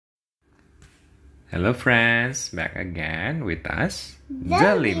Hello friends, back again with us, the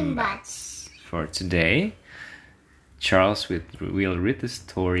Limbats. For today, Charles will read a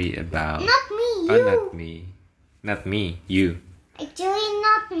story about... Not me, you. Not me. Not me, you. Actually,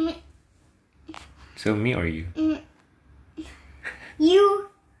 not me. So me or you? You.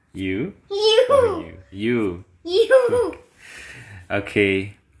 You? You. Or you? You. You.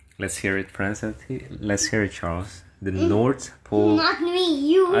 Okay, let's hear it friends. Let's hear it, Charles. The North Pole Not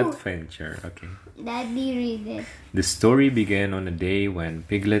me, you. Adventure. Okay. Daddy, read it. The story began on a day when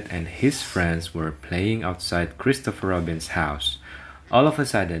Piglet and his friends were playing outside Christopher Robin's house. All of a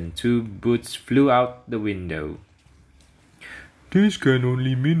sudden, two boots flew out the window. "This can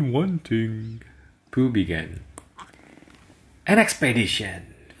only mean one thing," Pooh began. "An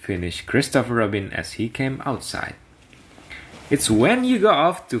expedition," finished Christopher Robin as he came outside. "It's when you go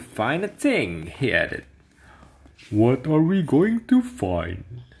off to find a thing," he added. "What are we going to find?"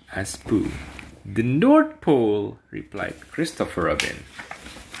 asked Pooh. "The North Pole," replied Christopher Robin.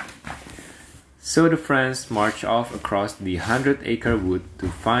 So the friends marched off across the 100-acre wood to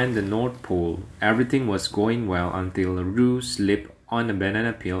find the North Pole. Everything was going well until Roo slipped on a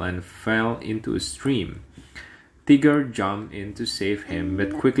banana peel and fell into a stream. Tigger jumped in to save him,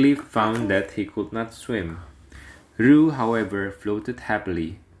 but quickly found that he could not swim. Roo, however, floated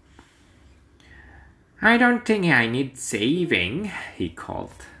happily. "I don't think I need saving," he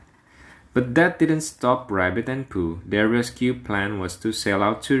called. But that didn't stop Rabbit and Pooh. Their rescue plan was to sail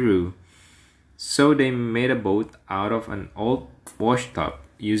out to Roo. So they made a boat out of an old washtub,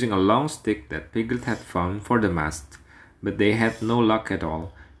 using a long stick that Piglet had found for the mast. But they had no luck at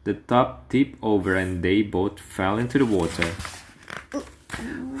all. The top tipped over and they both fell into the water.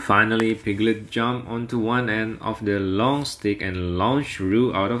 Finally, Piglet jumped onto one end of the long stick and launched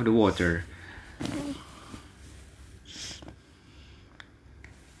Roo out of the water.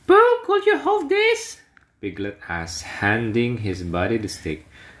 "Pooh, could you hold this?" Piglet asked, handing his buddy the stick.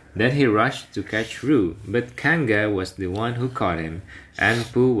 Then he rushed to catch Roo, but Kanga was the one who caught him,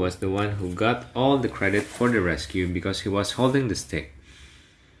 and Pooh was the one who got all the credit for the rescue because he was holding the stick.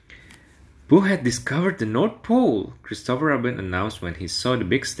 Pooh had discovered the North Pole, Christopher Robin announced when he saw the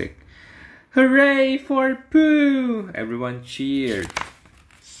big stick. "Hooray for Pooh!" Everyone cheered.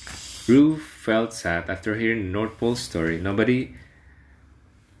 Roo felt sad after hearing the North Pole story. Nobody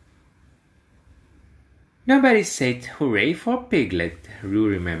said hooray for Piglet, Roo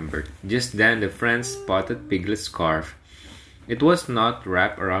remembered. Just then the friends spotted Piglet's scarf. It was not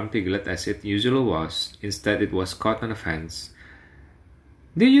wrapped around Piglet as it usually was. Instead, it was caught on a fence.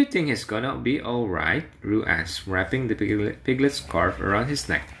 "Do you think he's gonna be alright?" Roo asked, wrapping the Piglet's scarf around his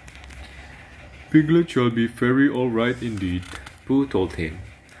neck. "Piglet shall be very alright indeed," Pooh told him.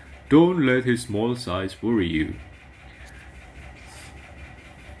 "Don't let his small size worry you."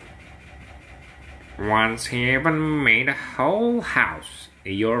 "Once he even made a whole house,"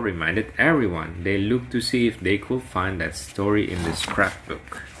 Eeyore reminded everyone. They looked to see if they could find that story in the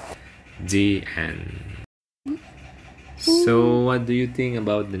scrapbook. The end. So, what do you think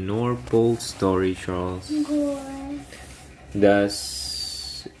about the North Pole story, Charles? Good.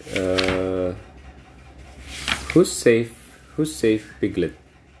 Does who saved Piglet,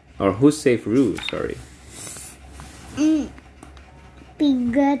 or who saved Roo? Sorry,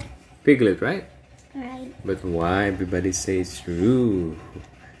 Piglet. Piglet, right? Right. But why everybody says Roo?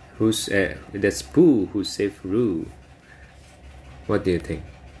 That's Pooh who saved Roo. What do you think?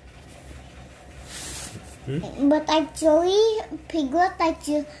 But actually, Piglet.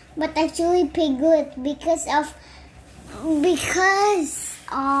 Because of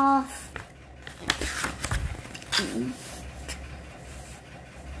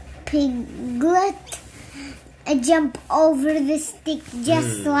Piglet jump over the stick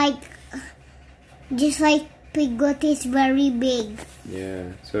just like Piglet is very big.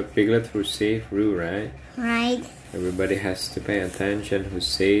 Yeah, so Piglet who saved Roo, right? Right. Everybody has to pay attention who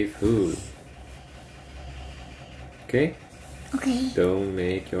saved who. Okay? Okay. Don't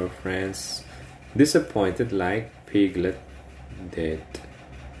make your friends disappointed like Piglet did.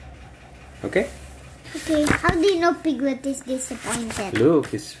 Okay? Okay. How do you know Piglet is disappointed? Look,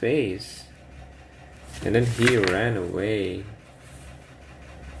 his face. And then he ran away.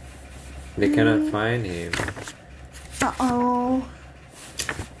 They cannot find him. Uh-oh.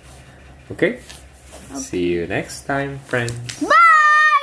 Okay? See you next time, friends. Bye!